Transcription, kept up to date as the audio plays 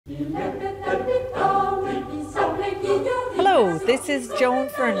Hello, this is Joan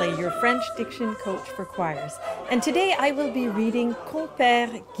Fernley, your French diction coach for choirs, and today I will be reading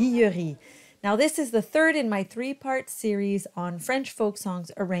Compère Guilleri. Now this is the third in my three-part series on French folk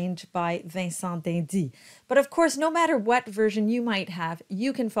songs arranged by Vincent. But of course, no matter what version you might have,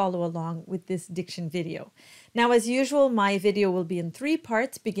 you can follow along with this diction video. Now, as usual, my video will be in three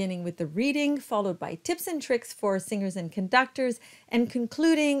parts, beginning with the reading, followed by tips and tricks for singers and conductors, and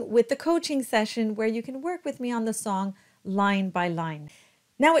concluding with the coaching session where you can work with me on the song line by line.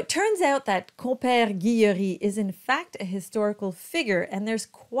 Now, it turns out that Compère Guilleri is in fact a historical figure, and there's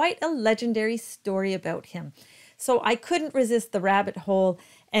quite a legendary story about him. So I couldn't resist the rabbit hole,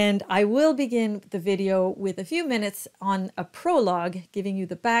 and I will begin the video with a few minutes on a prologue, giving you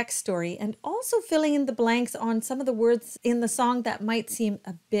the backstory, and also filling in the blanks on some of the words in the song that might seem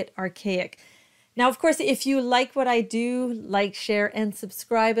a bit archaic. Now, of course, if you like what I do, like, share, and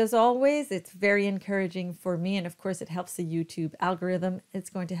subscribe as always. It's very encouraging for me, and of course, it helps the YouTube algorithm. It's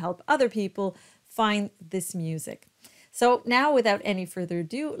going to help other people find this music. So now, without any further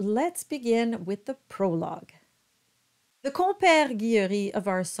ado, let's begin with the prologue. The Compère Guilleri of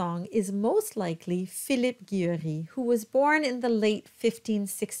our song is most likely Philippe Guilleri, who was born in the late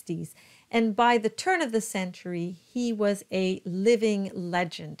 1560s, and by the turn of the century, he was a living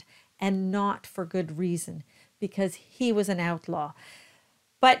legend. And not for good reason, because he was an outlaw.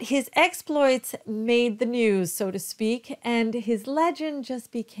 But his exploits made the news, so to speak, and his legend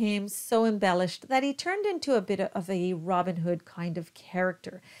just became so embellished that he turned into a bit of a Robin Hood kind of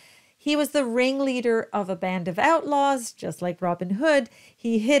character. He was the ringleader of a band of outlaws, just like Robin Hood.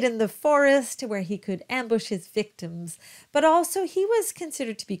 He hid in the forest where he could ambush his victims. But also he was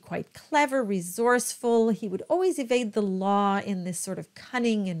considered to be quite clever, resourceful. He would always evade the law in this sort of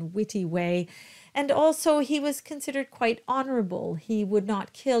cunning and witty way. And also he was considered quite honorable. He would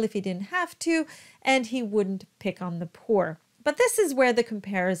not kill if he didn't have to, and he wouldn't pick on the poor. But this is where the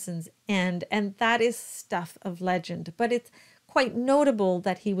comparisons end, and that is stuff of legend. But it's quite notable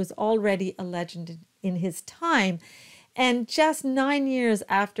that he was already a legend in his time. And just 9 years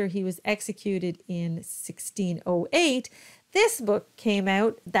after he was executed in 1608, this book came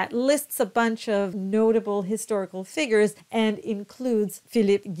out that lists a bunch of notable historical figures and includes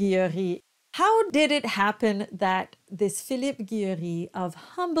Philippe Guilleri. How did it happen that this Philippe Guilleri of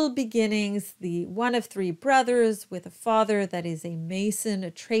humble beginnings, the one of three brothers with a father that is a mason,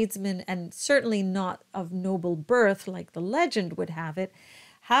 a tradesman, and certainly not of noble birth like the legend would have it,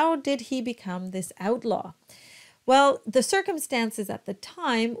 how did he become this outlaw? Well, the circumstances at the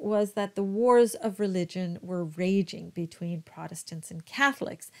time was that the wars of religion were raging between Protestants and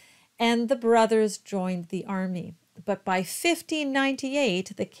Catholics, and the brothers joined the army. But by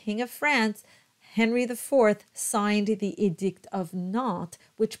 1598, the King of France, Henry IV, signed the Edict of Nantes,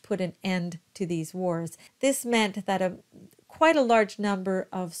 which put an end to these wars. This meant that quite a large number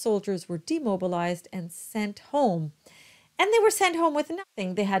of soldiers were demobilized and sent home. And they were sent home with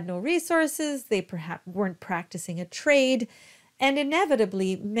nothing. They had no resources, they perhaps weren't practicing a trade, and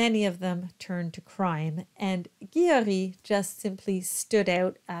inevitably many of them turned to crime. And Guillery just simply stood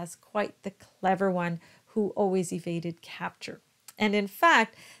out as quite the clever one who always evaded capture. And in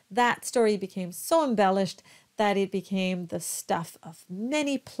fact, that story became so embellished that it became the stuff of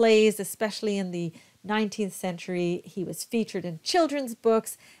many plays, especially in the 19th century. He was featured in children's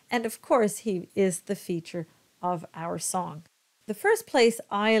books, and of course, he is the feature of our song. The first place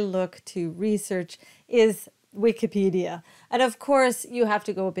I look to research is Wikipedia. And of course, you have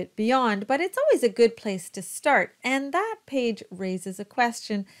to go a bit beyond, but it's always a good place to start. And that page raises a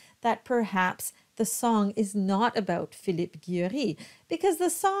question that perhaps the song is not about Philippe Guilleri, because the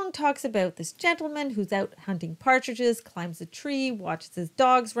song talks about this gentleman who's out hunting partridges, climbs a tree, watches his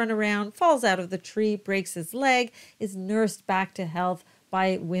dogs run around, falls out of the tree, breaks his leg, is nursed back to health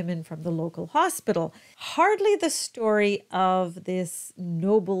by women from the local hospital. Hardly the story of this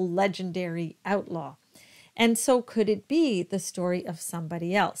noble, legendary outlaw. And so could it be the story of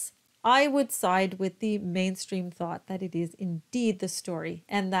somebody else? I would side with the mainstream thought that it is indeed the story,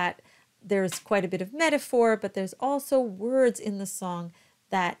 and that there's quite a bit of metaphor, but there's also words in the song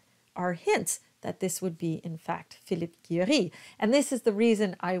that are hints that this would be, in fact, Philippe Guilleri. And this is the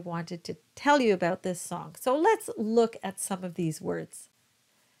reason I wanted to tell you about this song. So let's look at some of these words.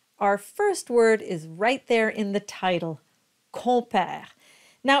 Our first word is right there in the title, compère.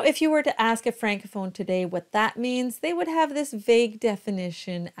 Now, if you were to ask a Francophone today what that means, they would have this vague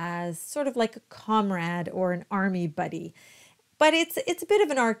definition as sort of like a comrade or an army buddy. But it's a bit of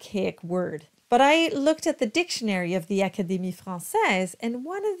an archaic word. But I looked at the dictionary of the Académie Française, and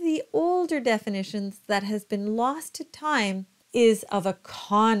one of the older definitions that has been lost to time is of a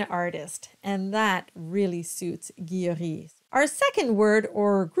con artist, and that really suits Guillery. Our second word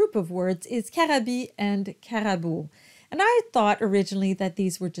or group of words is carabie and carabou. And I thought originally that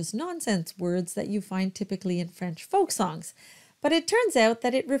these were just nonsense words that you find typically in French folk songs. But it turns out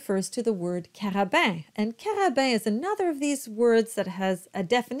that it refers to the word carabin. And carabin is another of these words that has a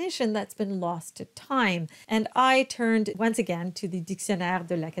definition that's been lost to time. And I turned once again to the Dictionnaire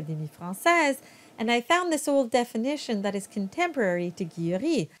de l'Académie Française, and I found this old definition that is contemporary to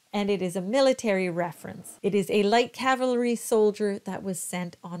Guillery, and it is a military reference. It is a light cavalry soldier that was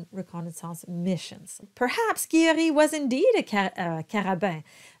sent on reconnaissance missions. Perhaps Guillery was indeed a carabin,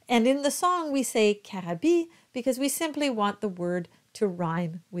 and in the song we say carabie because we simply want the word to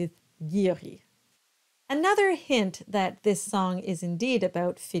rhyme with Guillery. Another hint that this song is indeed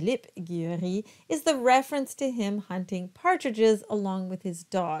about Philippe Guilleri is the reference to him hunting partridges along with his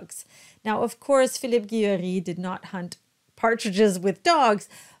dogs. Now, of course, Philippe Guilleri did not hunt partridges with dogs,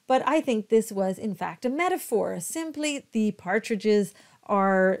 but I think this was in fact a metaphor. Simply, the partridges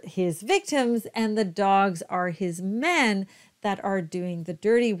are his victims and the dogs are his men that are doing the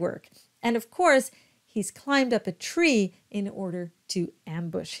dirty work. And of course, he's climbed up a tree in order to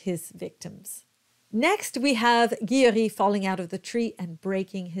ambush his victims. Next, we have Guillery falling out of the tree and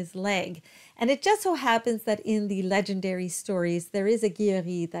breaking his leg. And it just so happens that in the legendary stories, there is a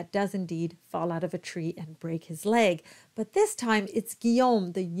Guillery that does indeed fall out of a tree and break his leg. But this time, it's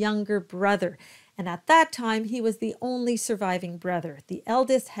Guillaume, the younger brother. And at that time, he was the only surviving brother. The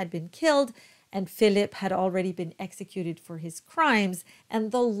eldest had been killed, and Philip had already been executed for his crimes,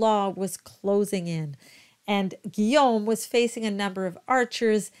 and the law was closing in. And Guillaume was facing a number of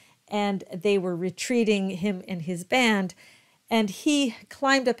archers, and they were retreating him and his band, and he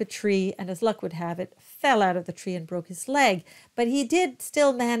climbed up a tree and, as luck would have it, fell out of the tree and broke his leg. But he did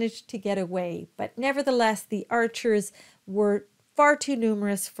still manage to get away. But nevertheless, the archers were far too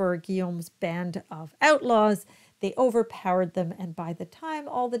numerous for Guillaume's band of outlaws. They overpowered them, and by the time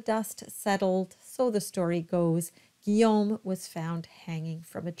all the dust settled, so the story goes, Guillaume was found hanging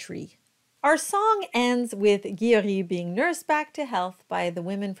from a tree. Our song ends with Guillery being nursed back to health by the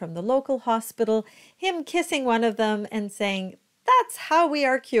women from the local hospital, him kissing one of them and saying, "That's how we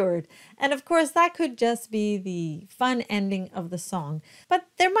are cured." And of course, that could just be the fun ending of the song, but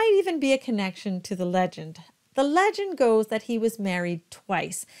there might even be a connection to the legend. The legend goes that he was married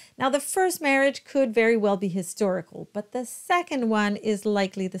twice. Now, the first marriage could very well be historical, but the second one is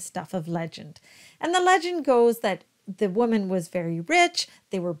likely the stuff of legend. And the legend goes that the woman was very rich,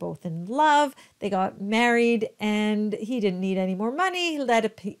 they were both in love, they got married, and he didn't need any more money, he led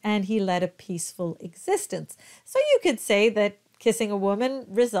a peaceful existence. So you could say that kissing a woman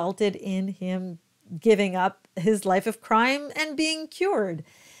resulted in him giving up his life of crime and being cured.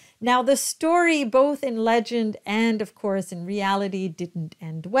 Now, the story, both in legend and, of course, in reality, didn't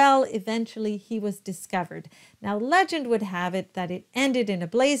end well. Eventually, he was discovered. Now, legend would have it that it ended in a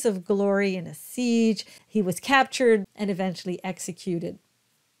blaze of glory in a siege. He was captured and eventually executed.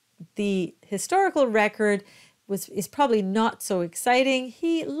 The historical record is probably not so exciting.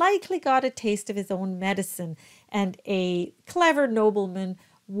 He likely got a taste of his own medicine, and a clever nobleman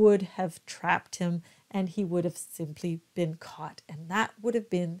would have trapped him, and he would have simply been caught. And that would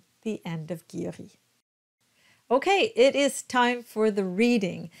have been the end of Guillery. Okay, it is time for the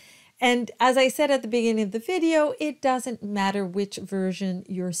reading. And as I said at the beginning of the video, it doesn't matter which version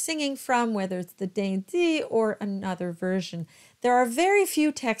you're singing from, whether it's the Dandie or another version. There are very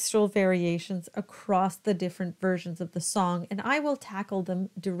few textual variations across the different versions of the song, and I will tackle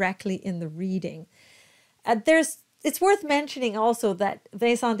them directly in the reading. It's worth mentioning also that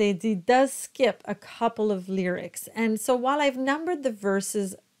Vincent Dandie does skip a couple of lyrics. And so while I've numbered the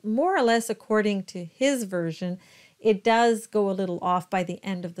verses more or less according to his version, it does go a little off by the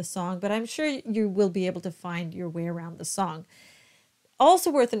end of the song, but I'm sure you will be able to find your way around the song. Also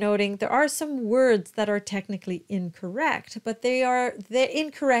worth noting, there are some words that are technically incorrect, but they're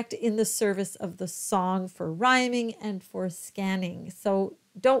incorrect in the service of the song for rhyming and for scanning. So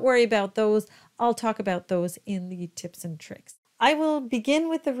don't worry about those. I'll talk about those in the tips and tricks. I will begin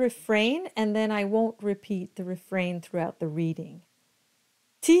with the refrain, and then I won't repeat the refrain throughout the reading.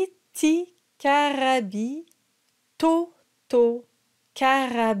 Titi carabie, to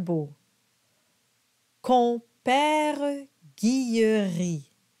carabou. Compère Guilleri,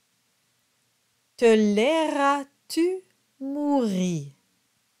 te lairas-tu mourir?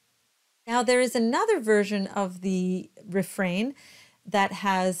 Now there is another version of the refrain that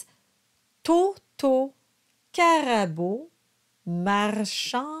has to carabou,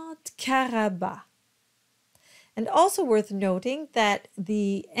 marchand caraba. And also worth noting that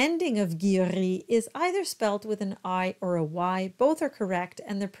the ending of Guillery is either spelled with an I or a Y. Both are correct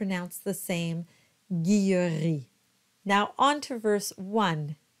and they're pronounced the same, Guillery. Now on to verse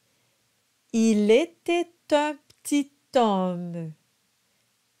 1. Il était un petit homme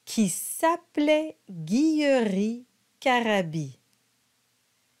qui s'appelait Guillery Carabi.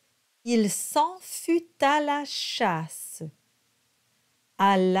 Il s'en fut à la chasse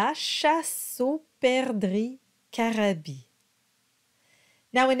au perdrix Carabi.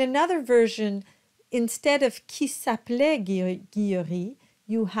 Now in another version, instead of qui s'appelait Guillery,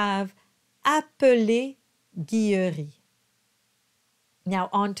 you have appelé Guillery. Now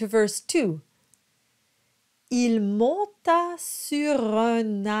on to verse 2. Il monta sur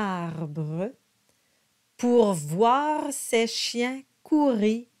un arbre pour voir ses chiens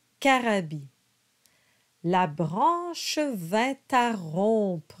courir Carabi. La branche vint à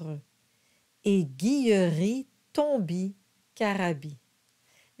rompre et Guillery tombit Carabi.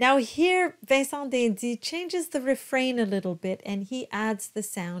 Now here, Vincent d'Indy changes the refrain a little bit and he adds the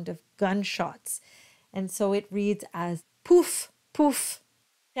sound of gunshots. And so it reads as pouf, pouf,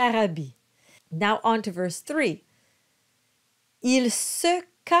 Carabi. Now on to verse 3. Il se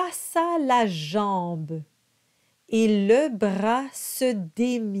cassa la jambe et le bras se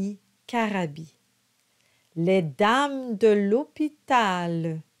démit Carabi. Les dames de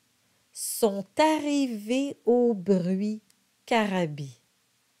l'hôpital sont arrivées au bruit Carabi.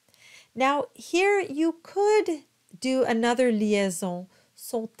 Now here you could do another liaison,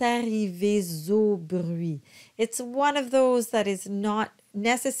 sont arrivées au bruit. It's one of those that is not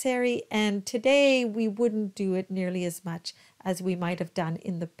necessary, and today we wouldn't do it nearly as much as we might have done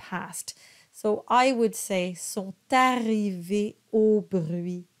in the past. So I would say sont arrivées au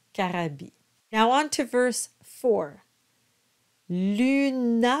bruit Carabi. Now on to verse 4.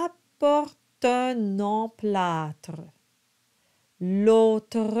 L'une apporte un emplâtre,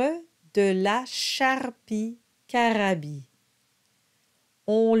 l'autre de la charpie Carabi.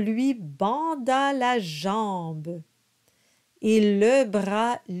 On lui banda la jambe et le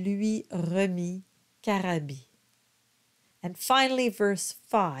bras lui remit Carabi. And finally, verse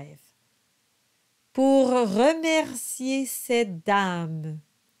 5. Pour remercier ces dames,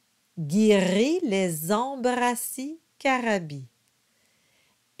 Guillery les embrassit Carabi.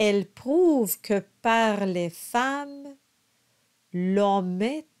 Elle prouve que par les femmes, l'homme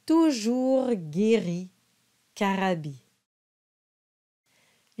est toujours guéri Carabi.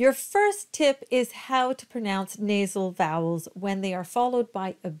 Your first tip is how to pronounce nasal vowels when they are followed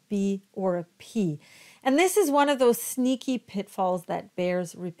by a B or a P. And this is one of those sneaky pitfalls that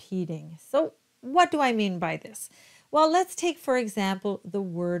bears repeating. So what do I mean by this? Well, let's take, for example, the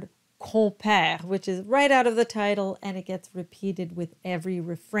word compère, which is right out of the title and it gets repeated with every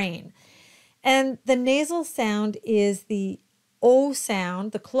refrain. And the nasal sound is the O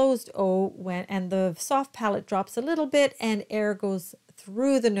sound, the closed O, and the soft palate drops a little bit and air goes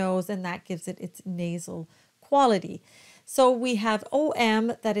through the nose and that gives it its nasal quality. So we have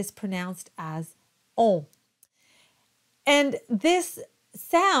OM that is pronounced as on. And this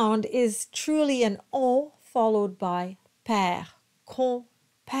sound is truly an O followed by père,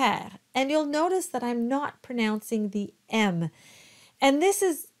 compère. And you'll notice that I'm not pronouncing the M. And this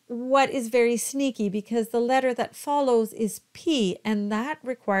is what is very sneaky because the letter that follows is P and that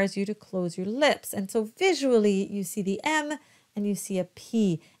requires you to close your lips. And so visually you see the M and you see a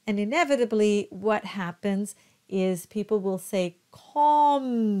P. And inevitably what happens is people will say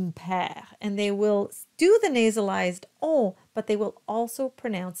compère and they will do the nasalized O, but they will also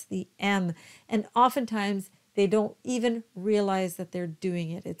pronounce the M. And oftentimes they don't even realize that they're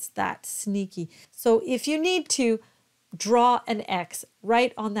doing it. It's that sneaky. So if you need to, draw an X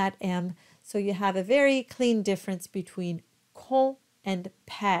right on that M so you have a very clean difference between con and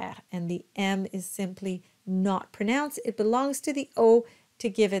père, and the M is simply not pronounced. It belongs to the O to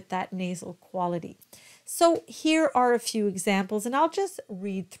give it that nasal quality. So here are a few examples and I'll just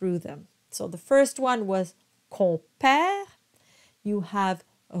read through them. So the first one was compère. You have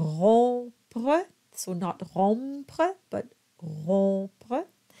rompre, so not rompre but rompre.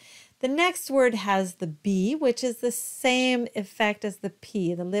 The next word has the B, which is the same effect as the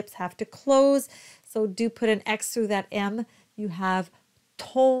P. The lips have to close, so do put an X through that M. You have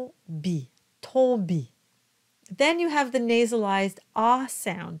tombi, tombi. Then you have the nasalized A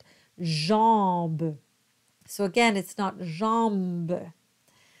sound, jambe. So again, it's not jambe.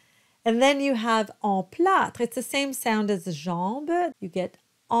 And then you have emplâtre. It's the same sound as jambe. You get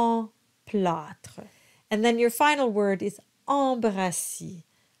emplâtre. And then your final word is embrasser.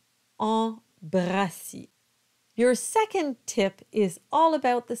 Embrasser. Your second tip is all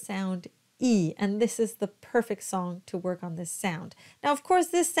about the sound E, and this is the perfect song to work on this sound. Now, of course,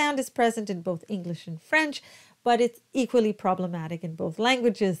 this sound is present in both English and French, but it's equally problematic in both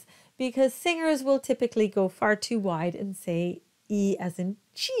languages because singers will typically go far too wide and say E as in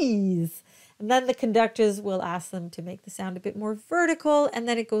cheese. And then the conductors will ask them to make the sound a bit more vertical, and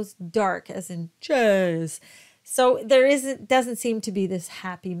then it goes dark as in jazz. So doesn't seem to be this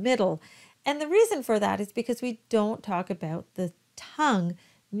happy middle. And the reason for that is because we don't talk about the tongue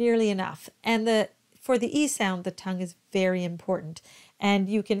nearly enough. And for the E sound, the tongue is very important. And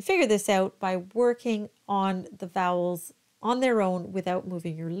you can figure this out by working on the vowels on their own without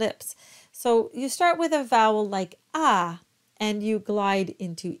moving your lips. So you start with a vowel like ah, and you glide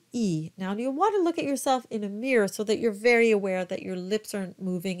into E. Now you want to look at yourself in a mirror so that you're very aware that your lips aren't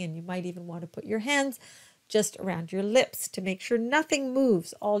moving, and you might even want to put your hands just around your lips to make sure nothing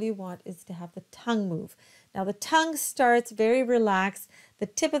moves. All you want is to have the tongue move. Now the tongue starts very relaxed. The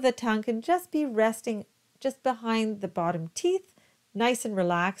tip of the tongue can just be resting just behind the bottom teeth, nice and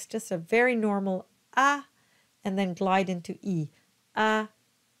relaxed, just a very normal ah, and then glide into E. Ah,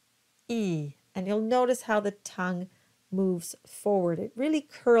 E. And you'll notice how the tongue moves forward. It really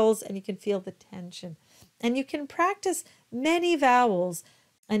curls and you can feel the tension. And you can practice many vowels,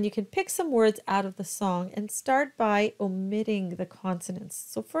 and you can pick some words out of the song and start by omitting the consonants.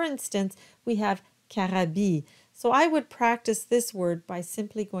 So for instance, we have carabie. So I would practice this word by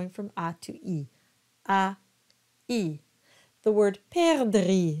simply going from A to E. A, E. The word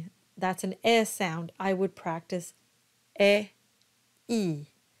perdrix, that's an E sound. I would practice E, E.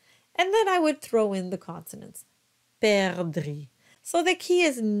 And then I would throw in the consonants. Perdrix. So the key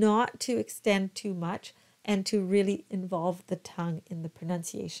is not to extend too much and to really involve the tongue in the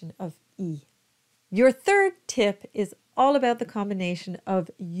pronunciation of E. Your third tip is all about the combination of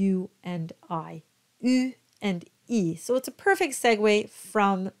U and I. U and E. So it's a perfect segue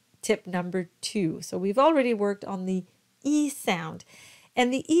from tip number 2. So we've already worked on the E sound.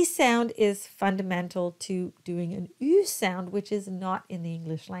 And the E sound is fundamental to doing an U sound, which is not in the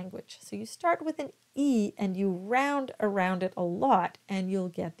English language. So you start with an E and you round around it a lot, and you'll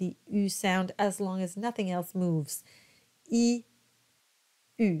get the U sound as long as nothing else moves. E,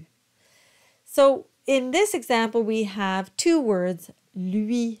 U. So in this example, we have two words,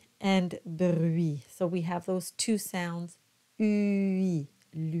 lui and bruit. So we have those two sounds, ui,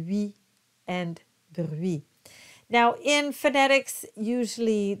 lui and bruit. Now, in phonetics,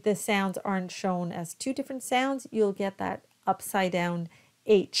 usually the sounds aren't shown as two different sounds. You'll get that upside down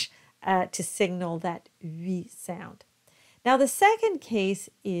H to signal that V sound. Now, the second case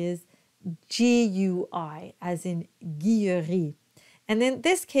is G-U-I, as in Guillery. And in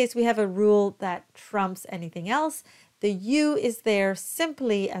this case, we have a rule that trumps anything else. The U is there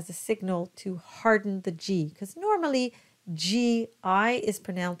simply as a signal to harden the G, because normally G-I is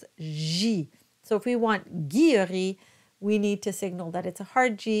pronounced J. So if we want Guillery, we need to signal that it's a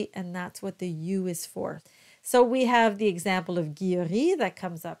hard G, and that's what the U is for. So we have the example of Guillery that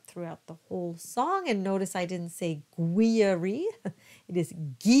comes up throughout the whole song. And notice I didn't say Guillery. It is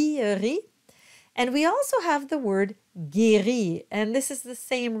Guillery. And we also have the word guéri. And this is the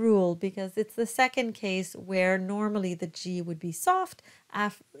same rule because it's the second case where normally the G would be soft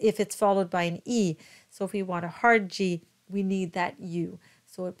if it's followed by an E. So if we want a hard G, we need that U.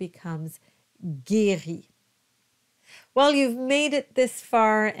 So it becomes guéri. Well, you've made it this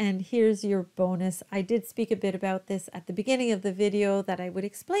far, and here's your bonus. I did speak a bit about this at the beginning of the video, that I would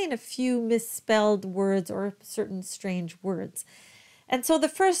explain a few misspelled words or certain strange words. And so the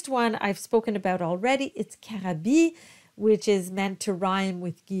first one I've spoken about already, it's carabie, which is meant to rhyme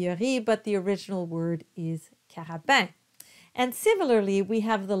with Guillery, but the original word is carabin. And similarly, we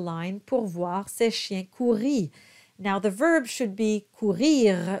have the line pour voir ces chiens courir. Now, the verb should be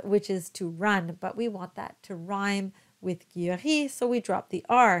courir, which is to run, but we want that to rhyme with Guillery, so we drop the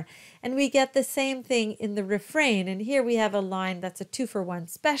R. And we get the same thing in the refrain. And here we have a line that's a 2-for-1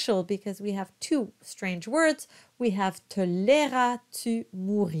 special because we have two strange words. We have te lairas-tu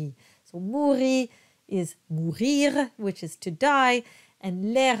mourir. So mourir is mourir, which is to die,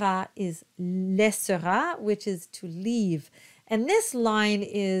 and laira is laissera, which is to leave. And this line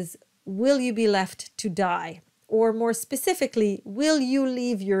is, will you be left to die? Or more specifically, will you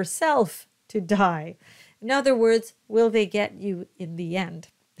leave yourself to die? In other words, will they get you in the end?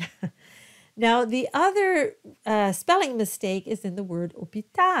 Now, the other spelling mistake is in the word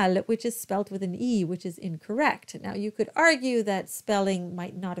hôpital, which is spelled with an E, which is incorrect. Now, you could argue that spelling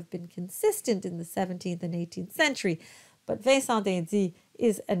might not have been consistent in the 17th and 18th century, but Vincent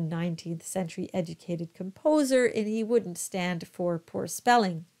is a 19th century educated composer, and he wouldn't stand for poor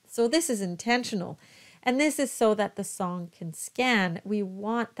spelling. So this is intentional. And this is so that the song can scan. We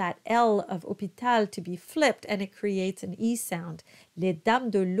want that L of hôpital to be flipped, and it creates an E sound. Les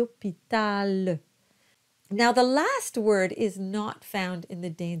dames de l'hôpital. Now, the last word is not found in the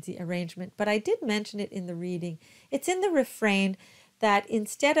Daisy arrangement, but I did mention it in the reading. It's in the refrain that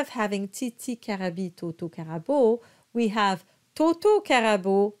instead of having Titi Carabi, Toto Carabo, we have Toto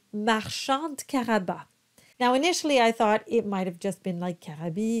Carabo, Marchand Caraba. Now, initially, I thought it might have just been like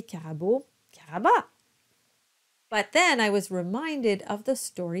Carabi, Carabo, Caraba. But then I was reminded of the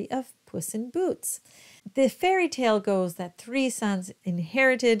story of Puss in Boots. The fairy tale goes that 3 sons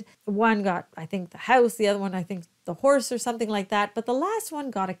inherited. One got, I think, the house. The other one, I think, the horse or something like that. But the last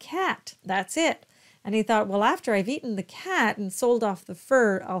one got a cat. That's it. And he thought, well, after I've eaten the cat and sold off the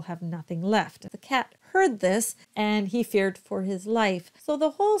fur, I'll have nothing left. The cat heard this and he feared for his life. So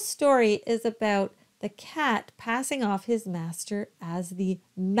the whole story is about the cat passing off his master as the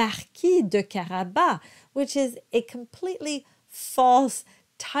Marquis de Carabas, which is a completely false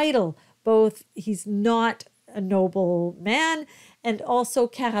title. Both he's not a noble man, and also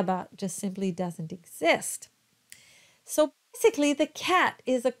Carabas just simply doesn't exist. So basically, the cat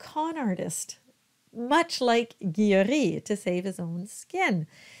is a con artist, much like Guillery, to save his own skin.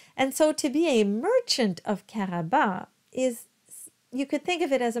 And so to be a merchant of Carabas is, you could think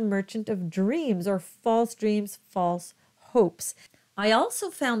of it as a merchant of dreams, or false dreams, false hopes. I also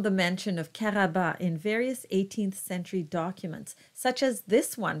found the mention of Carabas in various 18th century documents, such as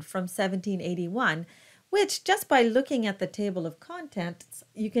this one from 1781, which just by looking at the table of contents,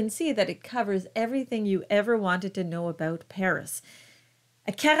 you can see that it covers everything you ever wanted to know about Paris.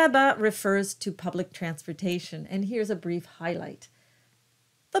 A Carabas refers to public transportation, and here's a brief highlight.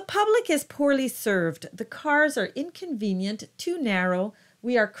 The public is poorly served. The cars are inconvenient, too narrow.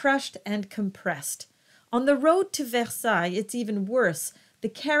 We are crushed and compressed. On the road to Versailles, it's even worse. The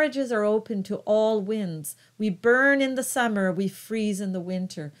carriages are open to all winds. We burn in the summer, we freeze in the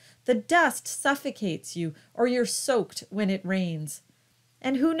winter. The dust suffocates you, or you're soaked when it rains.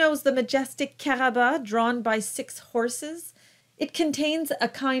 And who knows the majestic Carabas drawn by 6 horses? It contains a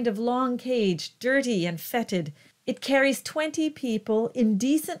kind of long cage, dirty and fetid. It carries 20 people,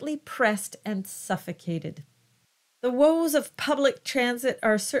 indecently pressed and suffocated. The woes of public transit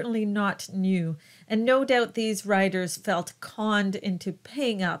are certainly not new, and no doubt these writers felt conned into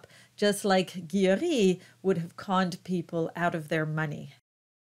paying up, just like Guillery would have conned people out of their money.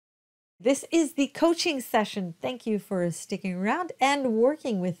 This is the coaching session. Thank you for sticking around and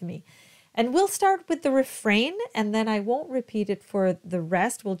working with me. And we'll start with the refrain, and then I won't repeat it for the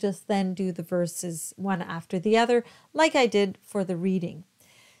rest. We'll just then do the verses one after the other, like I did for the reading.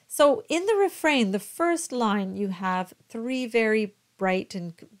 So in the refrain, the first line, you have 3 very bright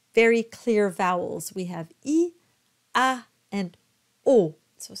and very clear vowels. We have I, A, and O.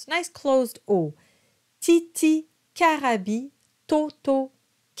 So it's a nice closed O. Titi, Carabi, Toto,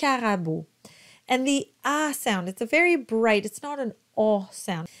 Carabo. And the A sound, it's a very bright, it's not an O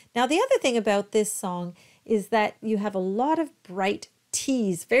sound. Now the other thing about this song is that you have a lot of bright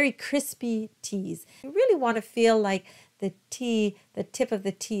T's, very crispy T's. You really want to feel like the T, the tip of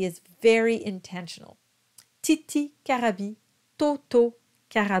the T is very intentional. Titi, Carabi, Toto,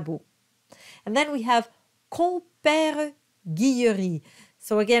 Carabo. And then we have Compère Guilleri.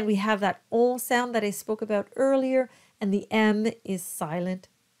 So again, we have that O sound that I spoke about earlier, and the M is silent.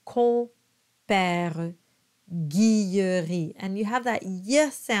 Compère Guilleri. And you have that Y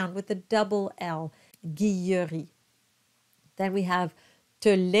sound with the double L. Guillery. Then we have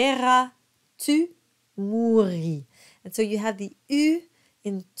Te laisseras-tu mourir. And so you have the U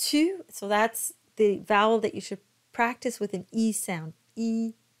in tu. So that's the vowel that you should practice with an E sound.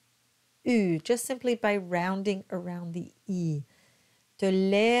 E, U. Just simply by rounding around the E. Te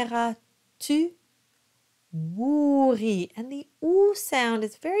laisseras-tu mourir. And the U sound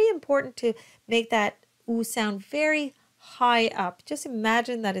is very important to make that U sound very high up. Just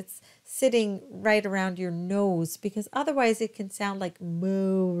imagine that it's sitting right around your nose, because otherwise it can sound like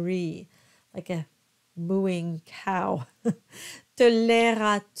mourir, like a mooing cow. Te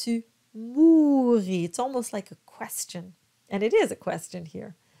laisseras-tu mourir? It's almost like a question, and it is a question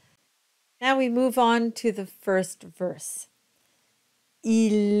here. Now we move on to the first verse.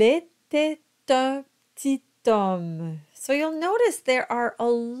 Il était un petit homme. So you'll notice there are a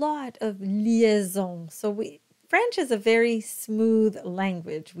lot of liaisons. So French is a very smooth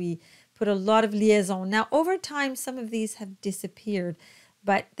language. We put a lot of liaison. Now, over time, some of these have disappeared,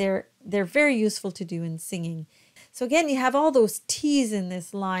 but they're very useful to do in singing. So again, you have all those T's in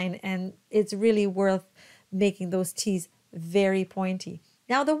this line, and it's really worth making those T's very pointy.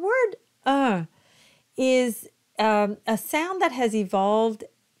 Now, the word is a sound that has evolved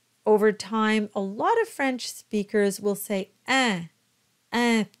over time, a lot of French speakers will say un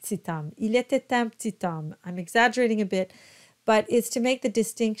petit homme. Il était un petit homme. I'm exaggerating a bit, but it's to make the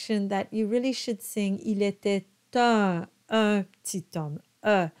distinction that you really should sing il était un petit homme.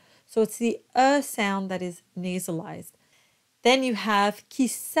 So it's the sound that is nasalized. Then you have qui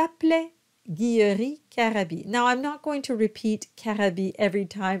s'appelait Guillery Carabi. Now, I'm not going to repeat Carabi every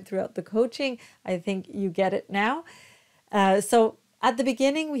time throughout the coaching. I think you get it now. So at the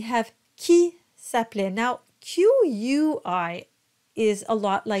beginning, we have qui s'appelait. Now, QUI is a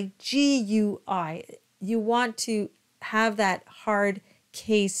lot like GUI. You want to have that hard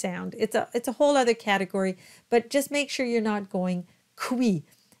K sound. It's a whole other category, but just make sure you're not going qui.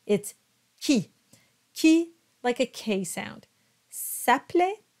 It's qui. Qui, like a K sound.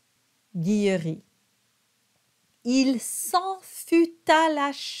 S'appelait Guillery. Il s'en fut à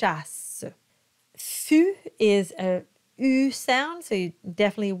la chasse. Fut is a U sound, so you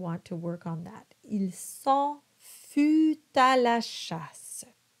definitely want to work on that. Il s'en fut à la chasse.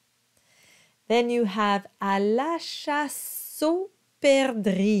 Then you have à la chasse aux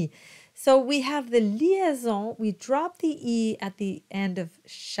perdrix. So we have the liaison. We drop the E at the end of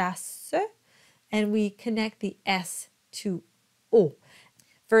chasse, and we connect the S to O.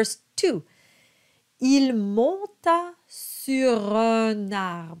 Verse 2. Il monta sur un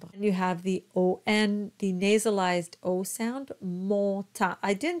arbre. And you have the O-N, the nasalized O sound, monta.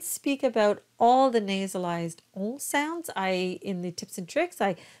 I didn't speak about all the nasalized O sounds. In the tips and tricks,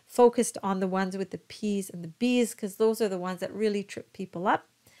 I focused on the ones with the P's and the B's because those are the ones that really trip people up.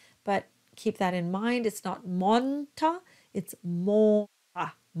 But keep that in mind. It's not monta, it's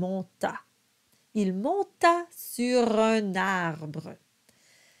monta, monta. Il monta sur un arbre.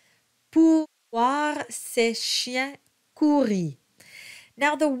 Pour voir ses chiens courir.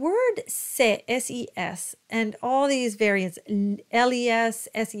 Now the word c'est, S-E-S, and all these variants, L-E-S,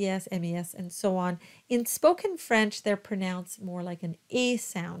 S-E-S, M-E-S, and so on, in spoken French, they're pronounced more like an A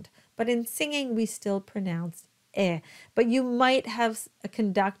sound, but in singing, we still pronounce eh. But you might have a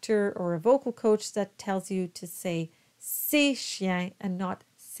conductor or a vocal coach that tells you to say ses chiens and not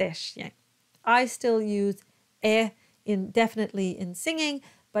ses chiens. I still use eh definitely in singing,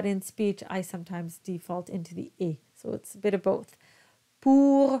 but in speech, I sometimes default into the E. So it's a bit of both.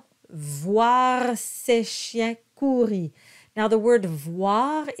 Pour voir ses chiens courir. Now the word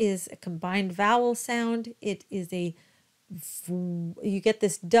voir is a combined vowel sound. It is you get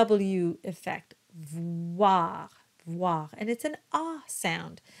this W effect. Voir, voir. And it's an A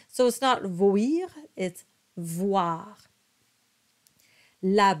sound. So it's not voir, it's voir.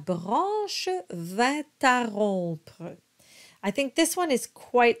 La branche vint à rompre. I think this one is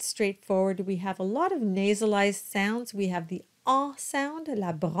quite straightforward. We have a lot of nasalized sounds. We have the en sound,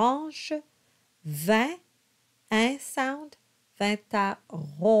 la branche, vint, un sound, vint à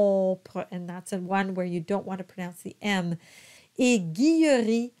rompre, and that's one where you don't want to pronounce the M. Et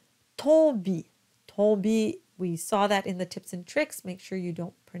Guillery tombi. Tombi, we saw that in the tips and tricks. Make sure you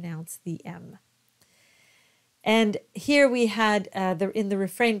don't pronounce the M. And here we had, in the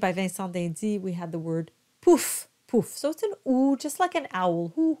refrain by Vincent, we had the word pouf. Poof. So it's an oo, just like an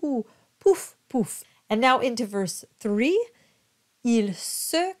owl. Hoo, hoo, poof, poof. And now into verse 3. Il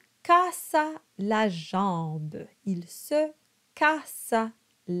se cassa la jambe. Il se cassa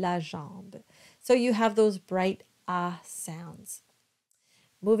la jambe. So you have those bright ah sounds.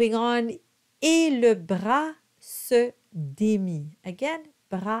 Moving on. Et le bras se démit. Again,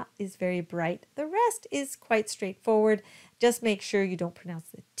 bras is very bright. The rest is quite straightforward. Just make sure you don't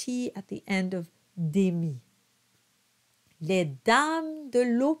pronounce the T at the end of démit. Les dames de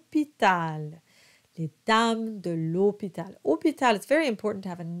l'hôpital. Les dames de l'hôpital. Hôpital, it's very important to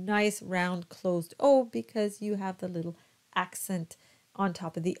have a nice round closed O because you have the little accent on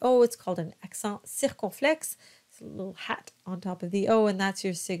top of the O. It's called an accent circonflexe. It's a little hat on top of the O, and that's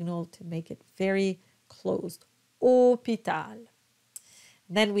your signal to make it very closed. Hôpital.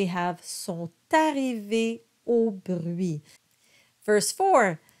 Then we have sont arrivés au bruit. Verse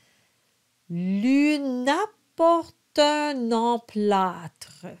 4. L'une apporte un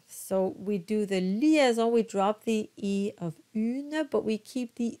emplâtre. So we do the liaison, we drop the E of une, but we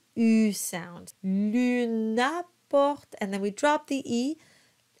keep the U sound. L'une apporte, and then we drop the E,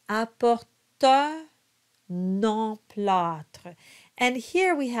 apporte un emplâtre. And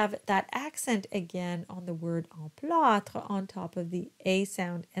here we have that accent again on the word emplâtre on top of the A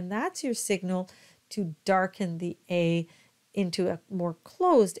sound, and that's your signal to darken the A into a more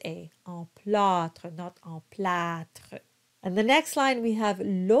closed A, emplâtre, not emplâtre. And the next line we have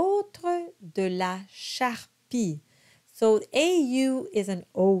l'autre de la charpie. So AU is an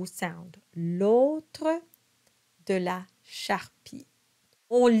O sound. L'autre de la charpie.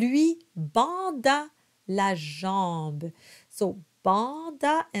 On lui banda la jambe. So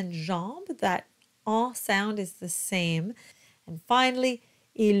banda and jambe, that en sound is the same. And finally,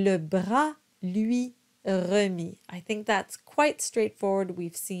 et le bras lui remit. I think that's quite straightforward.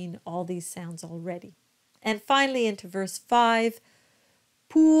 We've seen all these sounds already. And finally, into verse 5,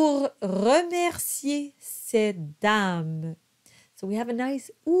 pour remercier ces dames. So we have a nice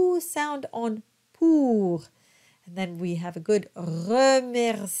ou sound on pour. And then we have a good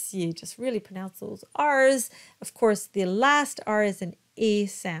remercier. Just really pronounce those R's. Of course, the last R is an A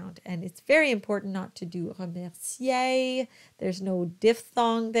sound. And it's very important not to do remercier. There's no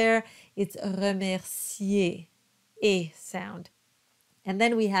diphthong there. It's remercier. A sound. And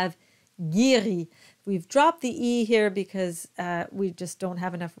then we have Guillery. We've dropped the E here because we just don't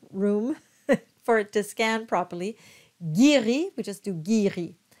have enough room for it to scan properly. Guillery, we just do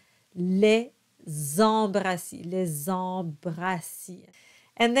Guillery. Les embrassis, les embrassis.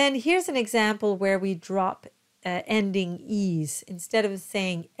 And then here's an example where we drop ending E's. Instead of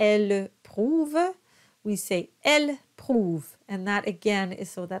saying elle prouve, we say elle prouve. And that again is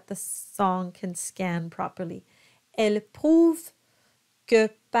so that the song can scan properly. Elle prouve que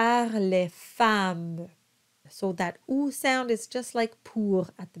par les femmes. So that ou sound is just like pour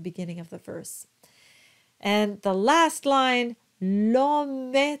at the beginning of the verse. And the last line,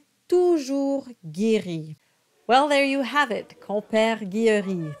 l'homme est toujours guéri. Well, there you have it, Compère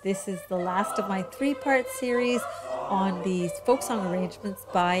Guilleri. This is the last of my three-part series on these folk song arrangements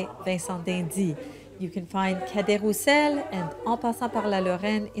by Vincent d'Indy. You can find Cadet Roussel and En passant par la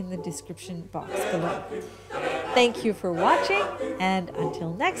Lorraine in the description box below. Thank you for watching, and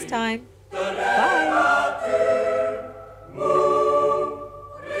until next time, bye!